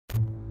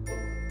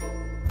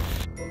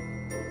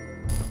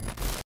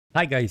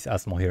Hi guys,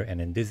 Asmo here,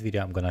 and in this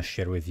video I'm gonna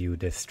share with you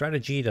the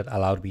strategy that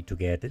allowed me to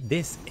get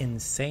this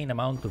insane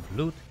amount of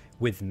loot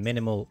with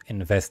minimal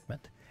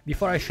investment.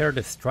 Before I share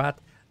the strat,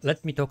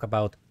 let me talk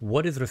about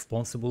what is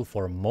responsible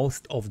for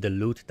most of the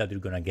loot that you're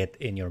gonna get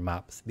in your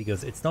maps,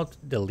 because it's not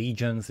the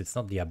legions, it's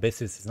not the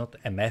abysses, it's not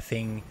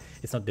MFing,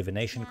 it's not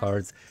divination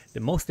cards. The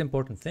most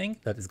important thing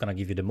that is gonna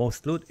give you the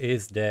most loot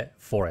is the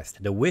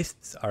forest. The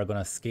wisps are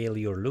gonna scale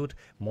your loot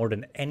more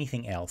than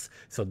anything else.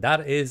 So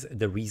that is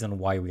the reason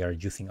why we are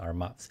juicing our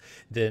maps.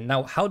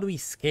 Now, how do we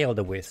scale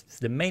the wisps?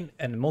 The main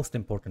and most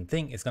important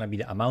thing is gonna be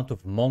the amount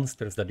of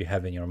monsters that you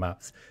have in your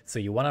maps. So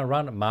you wanna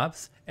run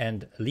maps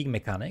and league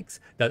mechanics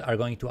that are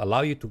going to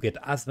allow you to get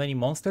as many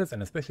monsters,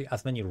 and especially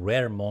as many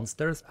rare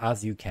monsters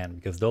as you can,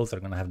 because those are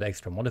going to have the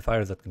extra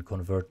modifiers that can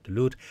convert to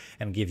loot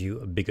and give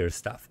you bigger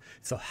stuff.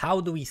 So how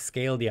do we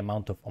scale the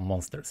amount of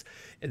monsters?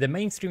 The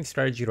mainstream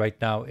strategy right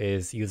now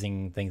is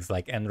using things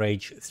like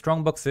Enrage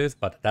strongboxes,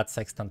 but that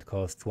sextant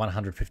costs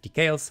 150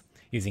 chaos,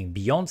 using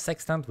Beyond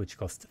Sextant, which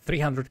costs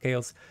 300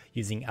 chaos,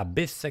 using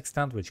Abyss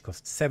Sextant, which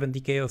costs 70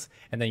 chaos,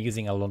 and then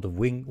using a lot of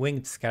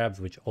winged scarabs,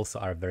 which also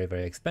are very,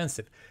 very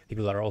expensive.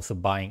 People are also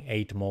buying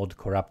 8 mod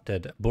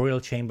corrupted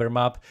Burial Chamber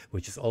map,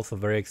 which is also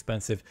very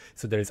expensive.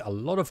 So there is a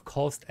lot of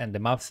cost, and the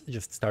maps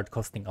just start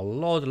costing a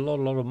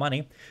lot of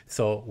money.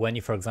 So when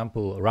you, for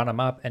example, run a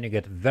map and you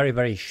get very,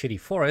 very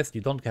shitty forest,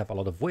 you don't have a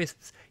lot of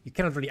wisps, you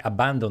cannot really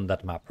abandon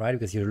that map, right?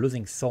 Because you're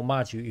losing so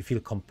much, you feel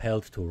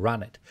compelled to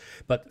run it.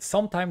 But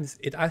sometimes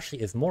it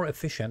actually is more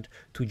efficient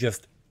to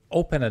just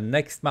open a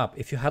next map.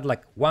 If you had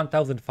like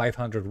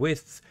 1,500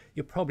 wisps,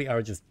 you probably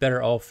are just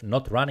better off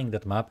not running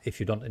that map if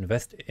you don't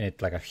invest in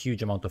it like a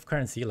huge amount of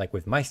currency, like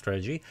with my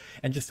strategy,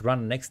 and just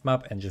run next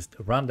map and just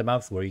run the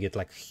maps where you get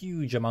like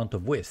huge amount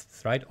of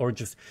wisps, right? Or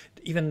just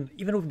even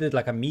with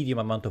like a medium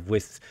amount of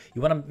wisps,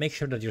 you want to make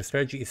sure that your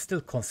strategy is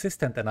still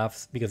consistent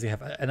enough, because you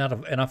have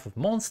enough of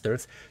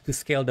monsters to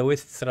scale the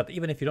wisps, so that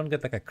even if you don't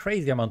get like a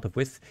crazy amount of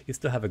wisps, you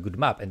still have a good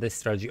map, and this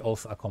strategy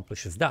also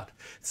accomplishes that.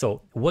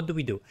 So what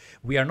do?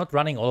 We are not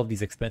running all of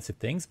these expensive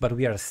things, but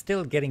we are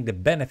still getting the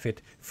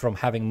benefit from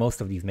having most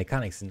of these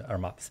mechanics in our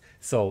maps.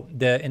 So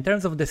in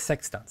terms of the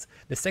sextants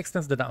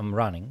that I'm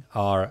running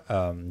are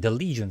the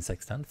Legion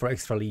sextant for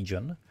extra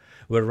Legion.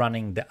 We're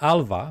running the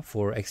Alva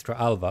for extra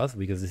Alvas,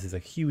 because this is a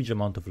huge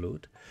amount of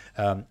loot.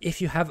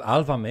 If you have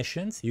Alva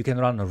missions, you can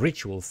run a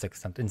Ritual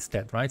Sextant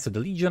instead, right? So the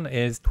Legion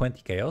is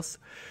 20 chaos.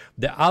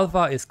 The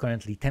Alva is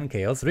currently 10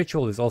 chaos.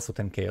 Ritual is also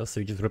 10 chaos, so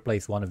you just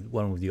replace one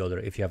with the other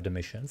if you have the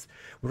missions.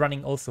 We're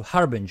running also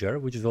Harbinger,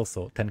 which is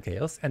also 10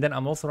 chaos. And then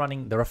I'm also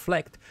running the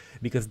Reflect,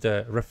 because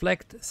the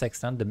Reflect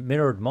Sextant, the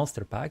mirrored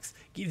monster packs,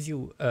 gives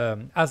you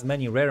as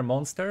many rare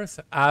monsters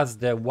as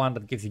the one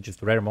that gives you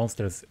just rare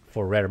monsters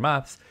for rare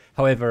maps.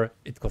 However,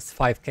 it costs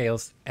 5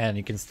 chaos, and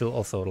you can still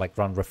also like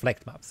run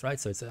reflect maps, right?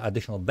 So it's an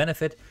additional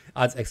benefit,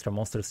 adds extra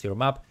monsters to your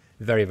map,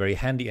 very, very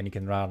handy, and you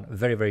can run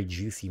very, very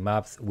juicy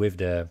maps with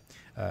the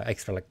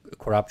extra like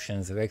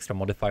corruptions, extra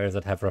modifiers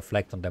that have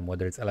reflect on them,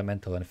 whether it's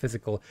elemental and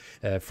physical.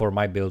 For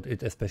my build,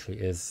 it especially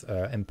is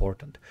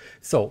important.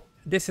 So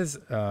this is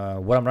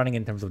what I'm running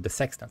in terms of the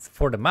sextants.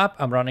 For the map,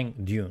 I'm running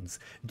Dunes.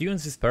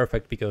 Dunes is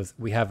perfect because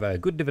we have a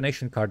good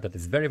divination card that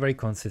is very, very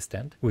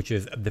consistent, which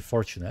is the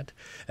Fortunate.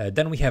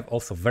 Then we have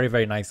also very,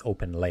 very nice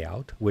open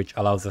layout, which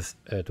allows us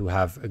to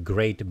have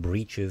great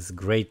breaches,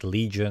 great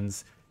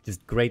legions,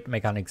 just great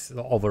mechanics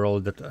overall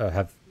that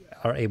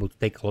are able to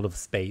take a lot of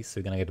space. So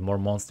you're gonna get more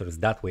monsters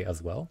that way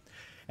as well.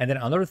 And then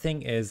another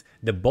thing is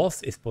the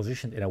boss is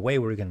positioned in a way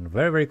where you can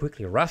very, very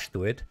quickly rush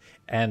to it,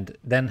 and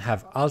then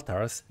have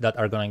altars that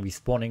are going to be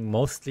spawning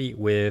mostly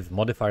with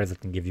modifiers that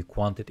can give you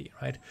quantity,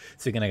 right?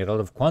 So you're going to get a lot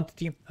of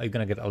quantity, you're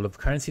going to get a lot of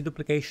currency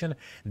duplication.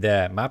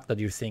 The map that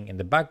you're seeing in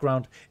the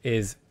background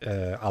is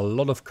a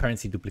lot of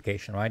currency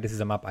duplication, right? This is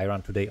a map I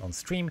ran today on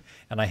stream,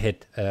 and I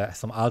hit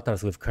some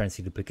altars with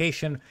currency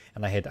duplication,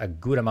 and I hit a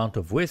good amount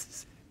of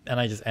wisps, and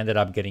I just ended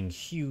up getting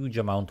huge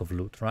amount of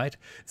loot, right?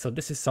 So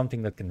this is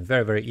something that can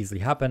very, very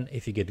easily happen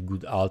if you get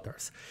good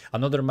altars.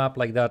 Another map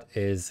like that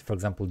is, for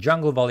example,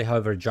 Jungle Valley.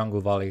 However, Jungle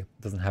Valley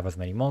doesn't have as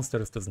many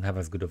monsters, doesn't have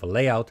as good of a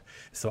layout,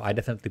 so I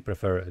definitely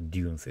prefer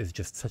Dunes. It's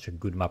just such a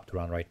good map to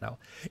run right now.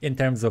 In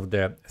terms of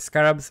the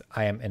scarabs,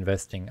 I'm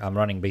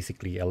running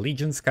basically a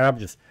Legion scarab,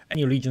 just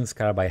any Legion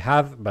scarab I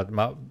have, but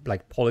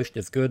like polished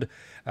is good,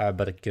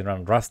 but you can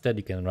run rusted,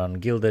 you can run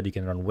gilded, you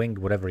can run winged,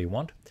 whatever you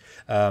want.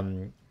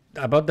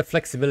 About the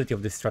flexibility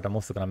of this strat, I'm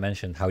also going to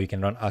mention how you can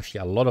run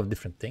actually a lot of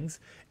different things.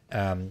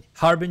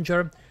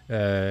 Harbinger,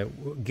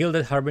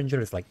 Gilded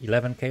Harbinger is like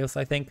 11 chaos,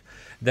 I think.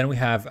 Then we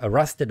have a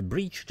Rusted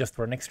Breach, just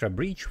for an extra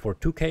breach for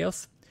 2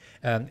 chaos.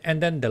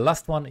 And then the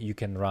last one you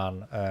can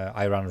run,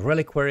 I run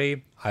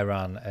Reliquary, I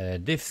run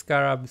Div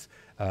Scarabs,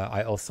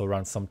 I also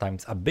run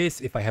sometimes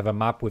Abyss if I have a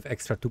map with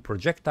extra 2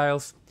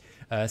 projectiles.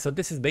 So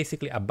this is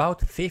basically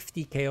about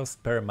 50 chaos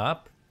per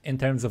map in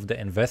terms of the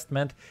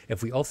investment,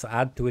 if we also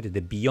add to it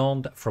the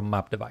Beyond from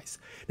map device.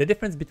 The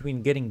difference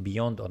between getting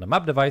Beyond on a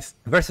map device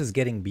versus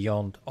getting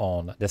Beyond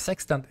on the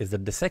Sextant is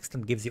that the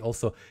Sextant gives you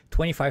also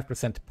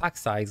 25% pack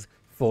size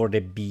for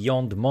the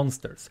beyond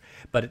monsters,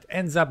 but it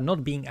ends up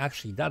not being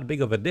actually that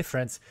big of a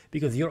difference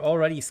because you're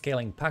already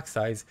scaling pack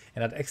size,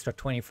 and that extra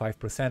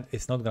 25%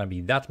 is not going to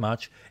be that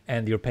much,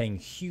 and you're paying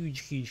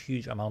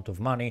huge amount of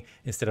money.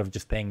 Instead of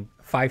just paying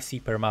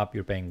 5C per map,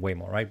 you're paying way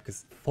more, right?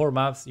 Because 4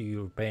 maps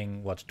you're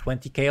paying what,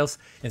 20 chaos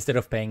instead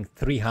of paying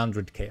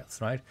 300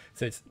 chaos, right?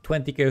 So it's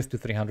 20 chaos to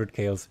 300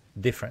 chaos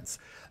difference.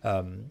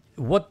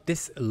 What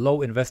this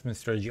low investment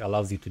strategy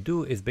allows you to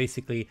do is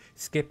basically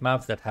skip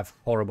maps that have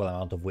horrible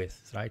amount of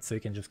wisps, right? So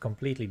you can just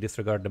completely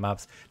disregard the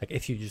maps. Like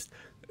if you just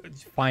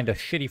find a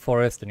shitty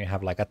forest and you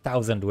have like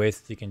 1,000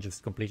 wisps, you can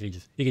just completely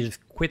you can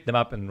just quit the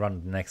map and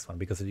run the next one,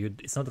 because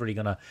it's not really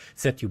gonna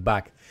set you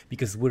back,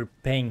 because we're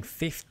paying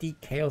 50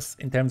 chaos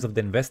in terms of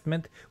the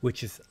investment,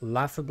 which is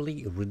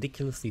laughably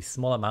ridiculously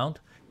small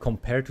amount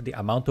compared to the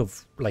amount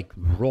of like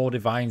raw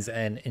divines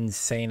and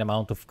insane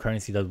amount of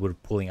currency that we're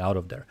pulling out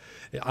of there.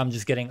 I'm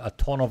just getting a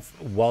ton of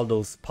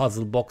Waldo's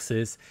puzzle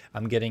boxes.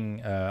 I'm getting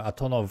a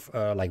ton of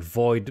like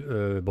void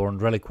born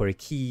reliquary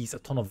keys, a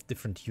ton of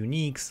different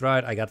uniques,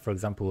 right? I got, for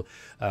example,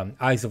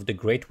 Eyes of the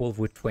Great Wolf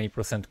with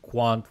 20%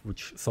 quant,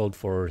 which sold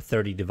for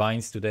 30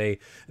 divines today.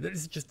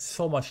 There's just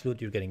so much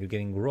loot you're getting. You're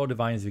getting raw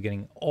divines, you're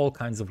getting all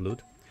kinds of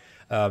loot.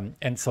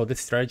 And so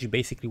this strategy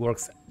basically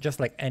works just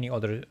like any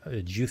other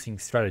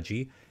juicing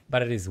strategy,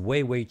 but it is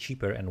way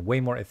cheaper and way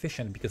more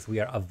efficient because we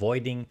are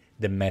avoiding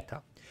the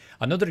meta.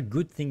 Another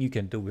good thing you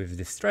can do with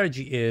this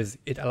strategy is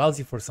it allows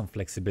you for some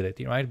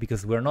flexibility, right?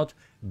 Because we're not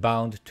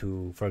bound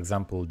to, for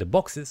example, the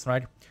boxes,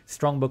 right?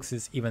 Strong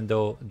boxes, even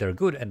though they're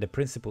good and the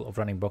principle of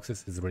running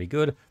boxes is really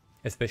good,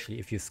 especially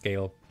if you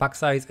scale pack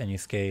size and you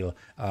scale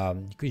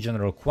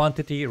general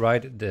quantity,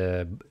 right?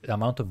 The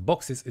amount of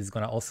boxes is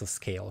gonna also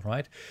scale,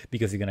 right?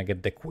 Because you're gonna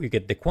get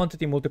the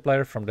quantity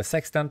multiplier from the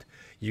sextant,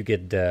 you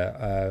get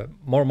the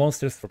more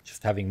monsters for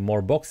just having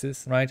more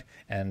boxes, right?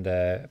 And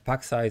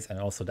pack size and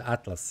also the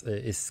atlas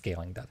is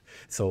scaling that.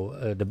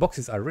 So the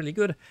boxes are really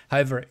good.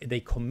 However,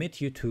 they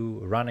commit you to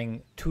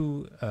running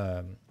 2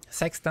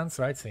 sextants,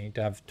 right? So you need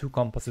to have 2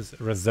 compasses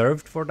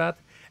reserved for that,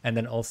 and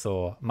then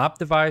also map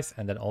device,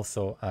 and then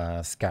also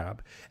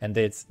scarab. And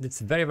it's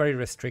very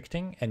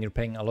restricting, and you're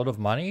paying a lot of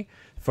money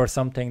for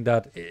something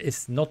that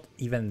is not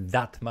even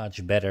that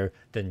much better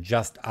than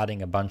just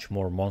adding a bunch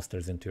more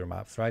monsters into your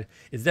maps, right?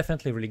 It's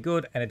definitely really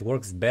good, and it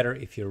works better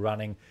if you're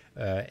running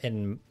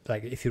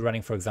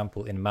for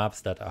example, in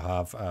maps that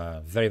have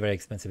a very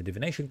expensive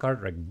divination card,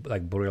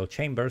 like Burial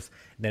Chambers.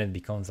 Then it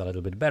becomes a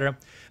little bit better.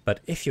 But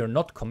if you're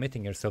not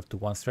committing yourself to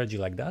one strategy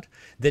like that,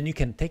 then you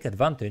can take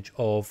advantage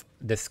of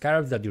the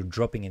scarabs that you're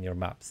dropping in your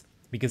maps.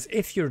 Because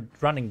if you're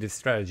running this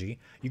strategy,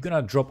 you're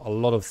gonna drop a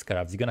lot of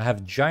scarabs. You're gonna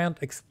have giant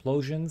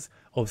explosions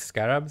of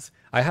scarabs.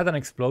 I had an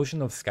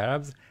explosion of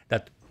scarabs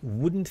that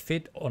wouldn't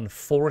fit on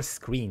 4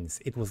 screens.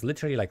 It was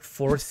literally like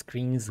 4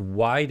 screens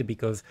wide,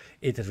 because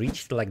it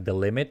reached like the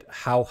limit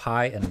how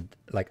high and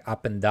like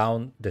up and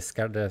down the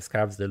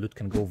scarabs, the loot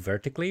can go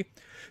vertically.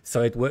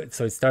 So it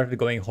started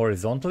going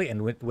horizontally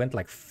and went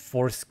like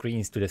 4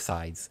 screens to the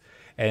sides.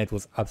 And it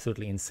was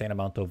absolutely insane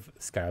amount of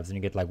scarabs, and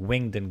you get like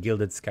winged and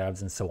gilded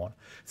scarabs and so on.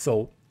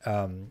 So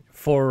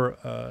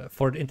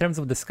in terms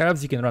of the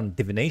scarabs, you can run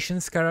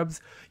divination scarabs,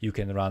 you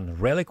can run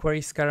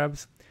reliquary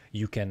scarabs,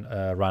 you can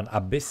run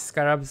abyss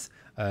scarabs,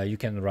 you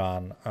can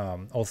run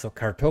also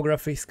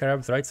cartography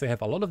scarabs, right? So you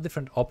have a lot of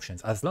different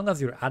options. As long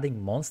as you're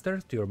adding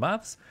monsters to your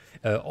maps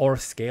or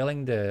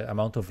scaling the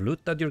amount of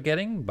loot that you're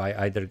getting by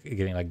either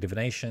getting like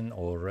divination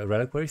or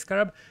reliquary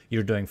scarab,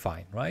 you're doing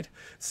fine, right?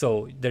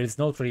 So there is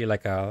not really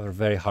like a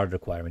very hard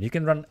requirement. You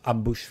can run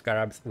ambush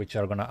scarabs, which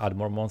are going to add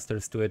more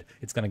monsters to it.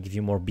 It's going to give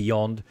you more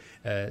beyond.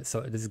 So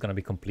this is going to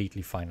be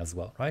completely fine as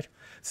well, right?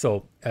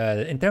 So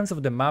in terms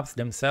of the maps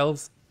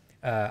themselves,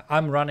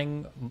 I'm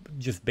running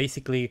just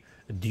basically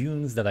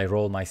dunes that I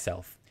roll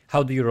myself.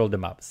 How do you roll the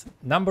maps?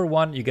 Number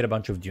 1, you get a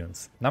bunch of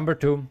dunes. Number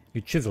 2,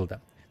 you chisel them.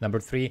 Number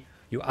 3,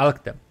 you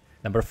alch them.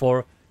 Number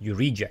 4, you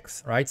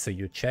rejects, right? So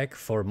you check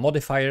for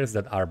modifiers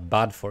that are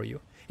bad for you.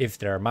 If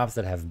there are maps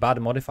that have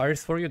bad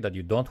modifiers for you that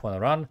you don't want to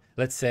run,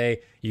 let's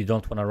say you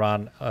don't want to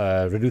run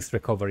reduced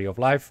recovery of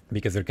life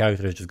because your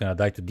character is just going to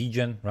die to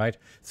degen, right?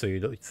 So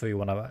you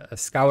want to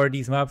scour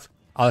these maps,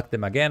 alch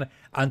them again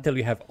until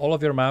you have all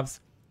of your maps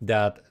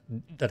that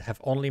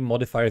have only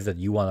modifiers that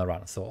you want to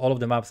run. So all of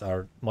the maps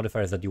are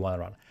modifiers that you want to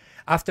run.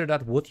 After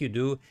that, what you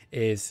do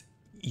is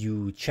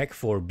you check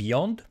for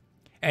beyond,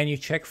 and you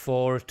check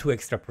for 2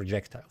 extra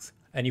projectiles,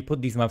 and you put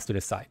these maps to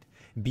the side.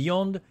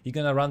 Beyond, you're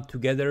gonna run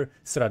together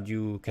so that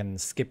you can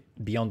skip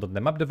beyond on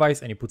the map device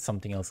and you put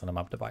something else on the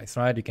map device,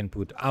 right? You can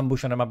put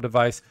ambush on the map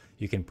device,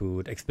 you can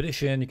put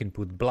expedition, you can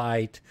put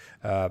blight,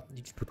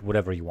 you can put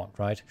whatever you want,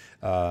 right?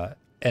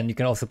 And you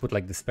can also put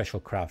like the special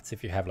crafts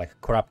if you have like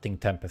corrupting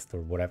tempest or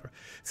whatever.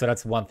 So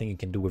that's one thing you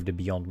can do with the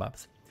beyond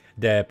maps.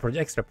 The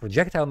extra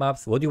projectile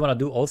maps, what you want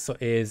to do also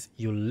is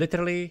you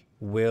literally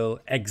will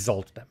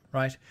exalt them,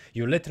 right?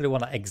 You literally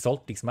want to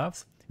exalt these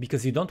maps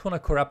because you don't want to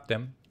corrupt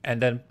them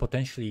and then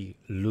potentially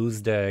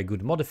lose the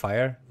good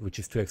modifier, which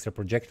is 2 extra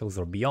projectiles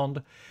or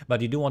beyond,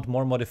 but you do want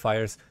more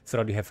modifiers so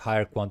that you have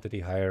higher quantity,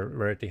 higher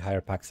rarity,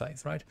 higher pack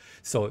size, right?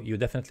 So you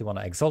definitely want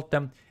to exalt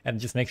them and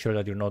just make sure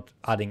that you're not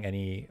adding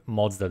any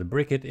mods that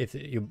brick it. If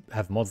you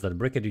have mods that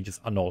brick it, you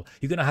just annul.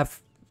 You're gonna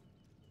have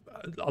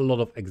a lot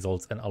of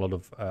exalts and a lot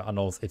of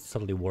annuls. It's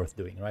totally worth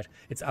doing, right?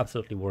 It's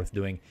absolutely worth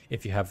doing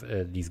if you have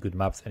these good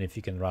maps and if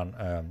you can run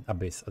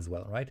Abyss as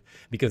well, right?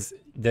 Because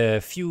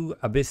the few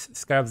Abyss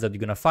scarabs that you're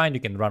gonna find,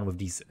 you can run with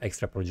these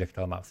extra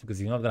projectile maps,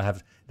 because you're not gonna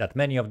have that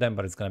many of them,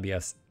 but it's gonna be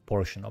a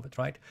portion of it,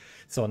 right?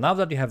 So now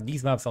that you have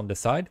these maps on the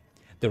side,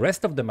 the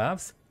rest of the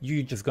maps,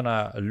 you're just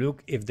gonna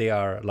look if they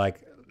are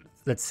like,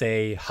 let's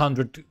say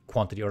 100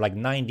 quantity or like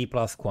 90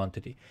 plus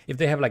quantity. If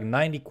they have like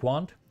 90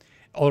 quant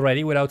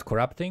already without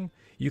corrupting,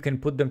 you can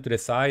put them to the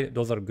side.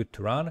 Those are good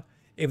to run.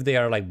 If they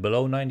are like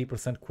below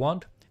 90%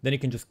 quant, then you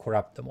can just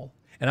corrupt them all.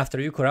 And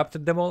after you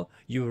corrupted them all,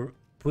 you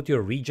put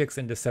your rejects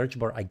in the search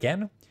bar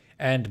again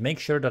and make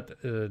sure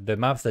that the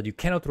maps that you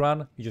cannot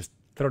run, you just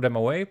throw them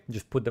away,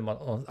 just put them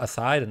on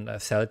aside and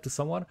sell it to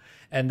someone.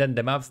 And then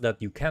the maps that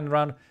you can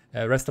run,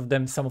 rest of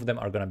them, some of them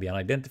are going to be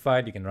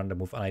unidentified. You can run them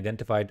with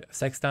unidentified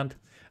sextant.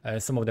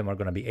 Some of them are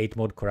going to be 8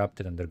 mode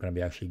corrupted and they're going to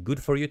be actually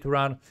good for you to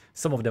run.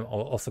 Some of them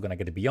are also going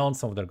to get beyond,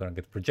 some of them are going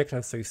to get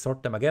projectiles, so you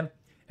sort them again.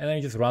 And then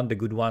you just run the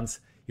good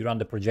ones. You run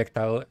the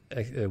projectile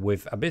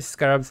with Abyss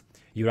scarabs.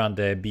 You run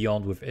the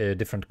beyond with a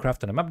different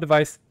craft and a map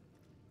device.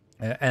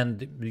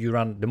 And you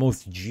run the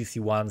most juicy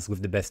ones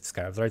with the best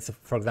scarabs, right? So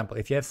for example,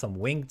 if you have some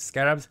winged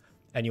scarabs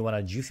and you want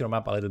to juice your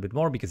map a little bit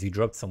more because you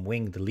dropped some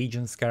winged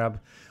legion scarab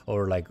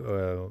or like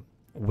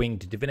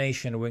winged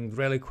divination, winged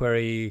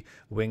reliquary,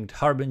 winged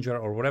harbinger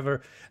or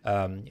whatever,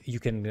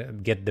 you can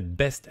get the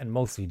best and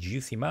most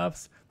juicy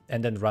maps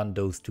and then run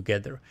those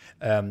together.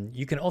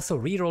 You can also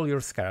reroll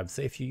your scarabs.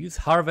 So if you use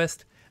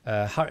harvest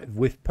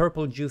with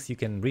purple juice, you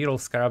can reroll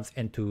scarabs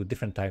into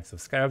different types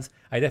of scarabs.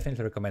 I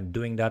definitely recommend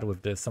doing that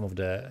with some of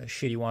the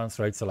shitty ones,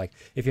 right? So like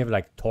if you have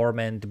like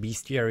torment,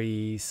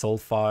 bestiary,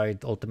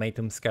 sulfide,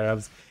 ultimatum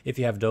scarabs, if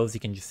you have those, you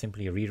can just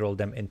simply reroll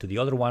them into the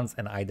other ones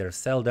and either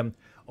sell them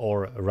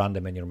or run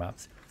them in your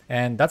maps.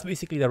 And that's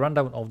basically the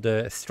rundown of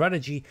the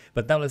strategy.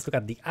 But now let's look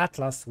at the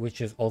Atlas, which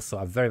is also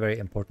a very, very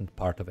important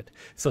part of it.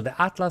 So the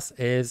Atlas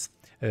is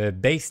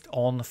based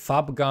on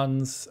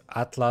Fabgun's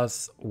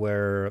Atlas,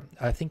 where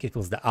I think it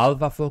was the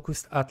Alva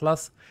focused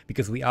Atlas,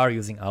 because we are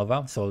using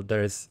Alva. So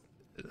there's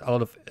a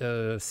lot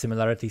of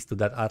similarities to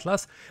that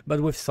Atlas,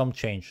 but with some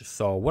changes.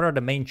 So what are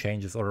the main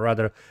changes, or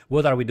rather,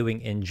 what are we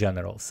doing in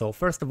general? So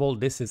first of all,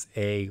 this is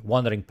a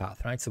wandering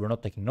path, right? So we're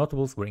not taking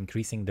notables, we're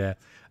increasing the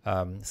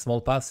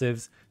small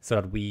passives so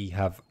that we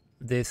have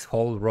this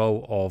whole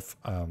row of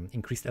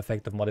increased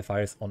effect of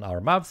modifiers on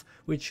our maps,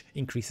 which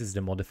increases the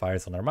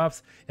modifiers on our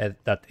maps, and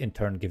that in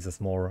turn gives us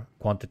more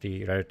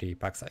quantity, rarity,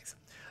 pack size.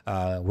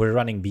 We're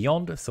running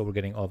beyond, so we're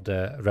getting all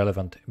the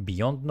relevant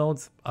beyond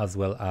nodes, as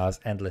well as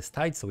endless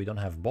tide, so we don't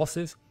have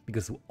bosses,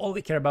 because all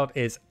we care about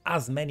is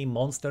as many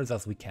monsters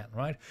as we can,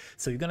 right?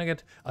 So you're gonna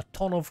get a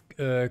ton of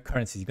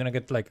currencies. You're gonna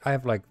get like, I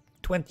have like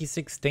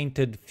 26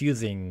 tainted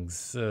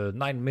fusings,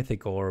 9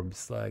 mythic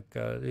orbs, like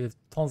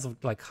tons of,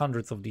 like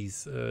hundreds of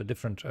these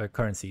different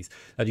currencies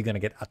that you're gonna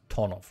get a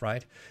ton of,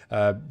 right?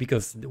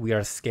 Because we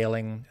are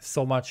scaling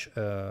so much,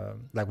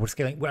 like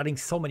we're adding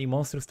so many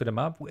monsters to the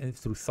map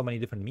through so many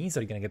different means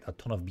that you're gonna get a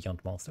ton of beyond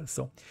monsters.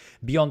 So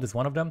beyond is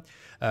one of them.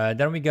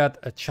 Then we got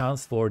a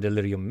chance for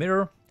Delirium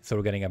Mirror. So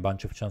we're getting a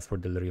bunch of chance for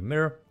Delirium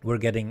Mirror. We're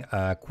getting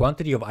a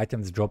quantity of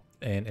items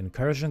dropped in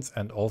incursions,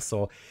 and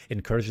also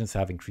incursions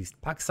have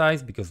increased pack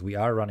size because we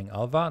are running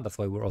Alva. That's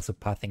why we're also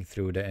pathing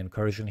through the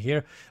incursion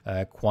here.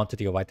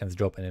 Quantity of items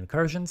drop in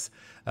incursions.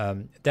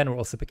 Then we're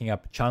also picking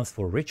up chance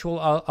for ritual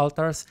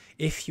altars.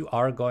 If you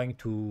are going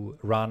to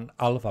run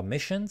Alva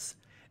missions,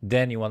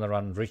 then you want to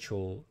run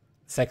ritual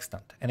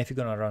sextant. And if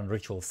you're going to run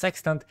ritual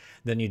sextant,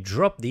 then you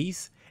drop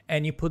these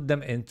and you put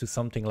them into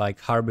something like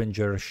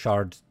Harbinger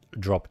Shard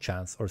drop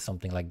chance or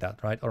something like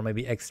that, right? Or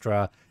maybe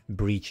extra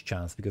breach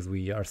chance, because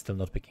we are still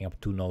not picking up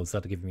 2 nodes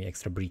that give me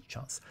extra breach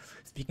chance.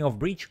 Speaking of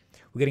breach,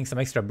 we're getting some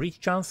extra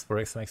breach chance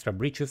for some extra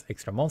breaches,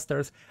 extra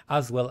monsters,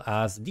 as well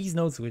as these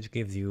nodes, which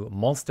gives you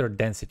monster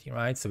density,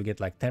 right? So we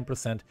get like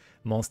 10%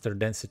 monster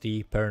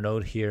density per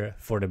node here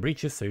for the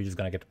breaches, so you're just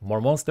gonna get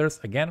more monsters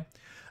again.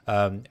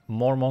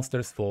 More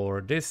monsters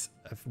for this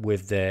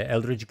with the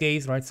Eldritch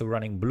Gaze, right? So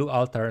running blue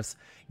altars,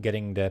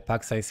 getting the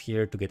pack size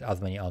here to get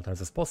as many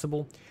altars as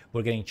possible.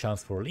 We're getting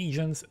chance for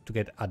legions to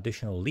get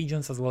additional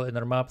legions as well in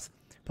our maps,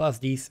 plus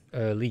these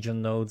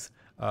legion nodes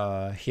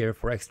here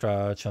for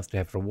extra chance to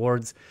have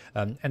rewards.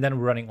 And then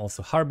we're running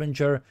also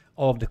Harbinger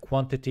of the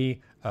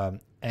quantity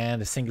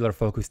and a singular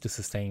focus to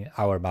sustain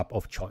our map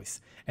of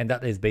choice. And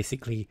that is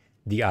basically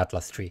the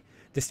Atlas tree.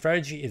 The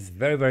strategy is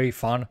very, very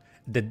fun.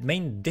 The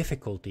main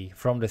difficulty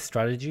from the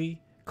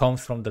strategy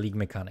comes from the league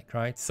mechanic,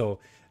 right? So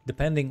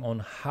depending on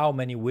how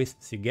many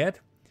wisps you get,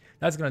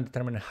 that's going to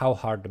determine how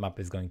hard the map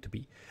is going to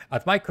be.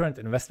 At my current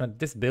investment,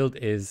 this build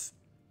is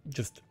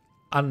just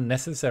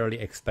unnecessarily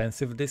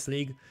expensive, this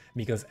league,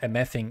 because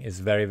MFing is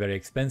very, very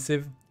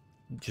expensive,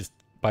 just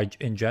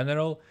in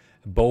general.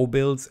 Bow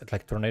builds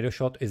like Tornado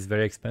Shot is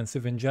very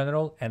expensive in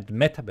general, and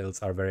meta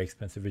builds are very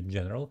expensive in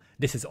general.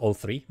 This is all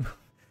three.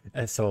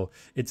 So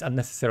it's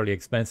unnecessarily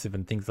expensive,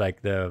 and things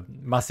like the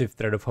massive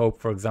Thread of Hope,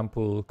 for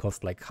example,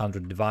 cost like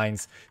 100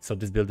 divines. So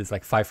this build is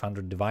like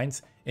 500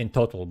 divines in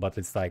total, but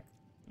it's like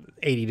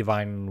 80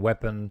 divine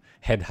weapon,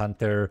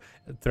 headhunter,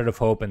 Thread of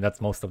Hope, and that's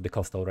most of the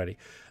cost already.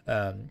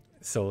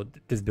 So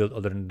this build,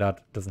 other than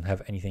that, doesn't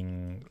have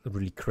anything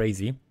really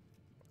crazy,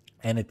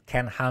 and it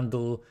can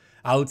handle,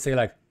 I would say,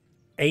 like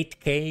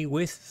 8k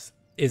wisps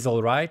is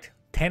all right.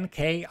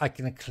 10k I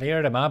can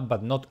clear them up,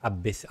 but not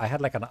abyss. I had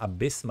like an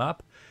abyss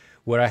map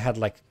where I had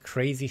like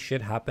crazy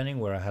shit happening,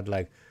 where I had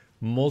like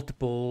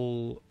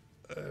multiple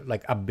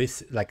like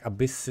abyss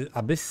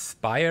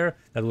spire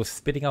that was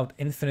spitting out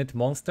infinite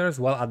monsters,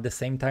 while at the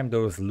same time there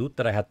was loot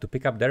that I had to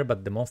pick up there,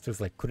 but the monsters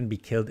like couldn't be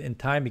killed in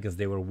time because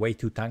they were way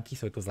too tanky,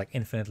 so it was like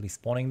infinitely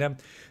spawning them.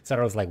 So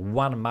there was like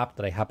one map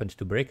that I happened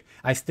to break.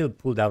 I still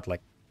pulled out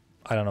like,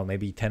 I don't know,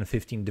 maybe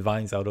 10-15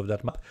 divines out of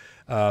that map,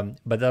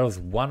 but that was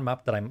one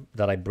map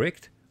that I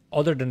bricked.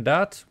 Other than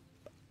that,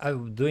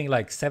 I'm doing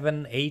like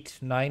 7, 8,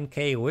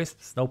 9k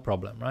wisps, no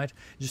problem, right?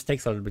 It just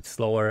takes a little bit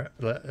slower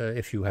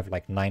if you have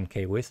like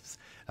 9k wisps,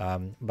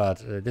 but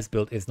this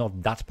build is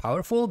not that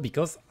powerful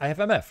because I have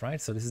MF,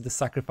 right? So this is the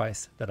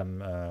sacrifice that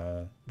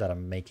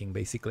I'm making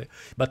basically.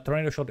 But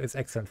Tornado Shot is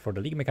excellent for the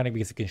league mechanic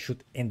because you can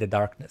shoot in the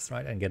darkness,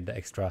 right, and get the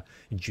extra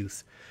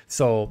juice.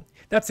 So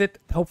that's it.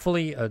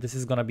 Hopefully this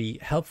is gonna be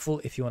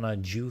helpful if you wanna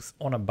juice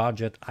on a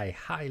budget. I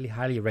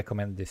highly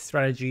recommend this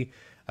strategy.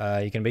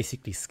 You can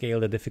basically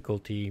scale the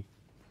difficulty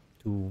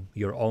to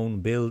your own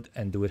build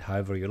and do it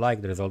however you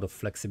like. There's a lot of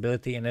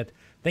flexibility in it.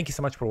 Thank you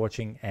so much for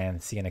watching,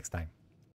 and see you next time.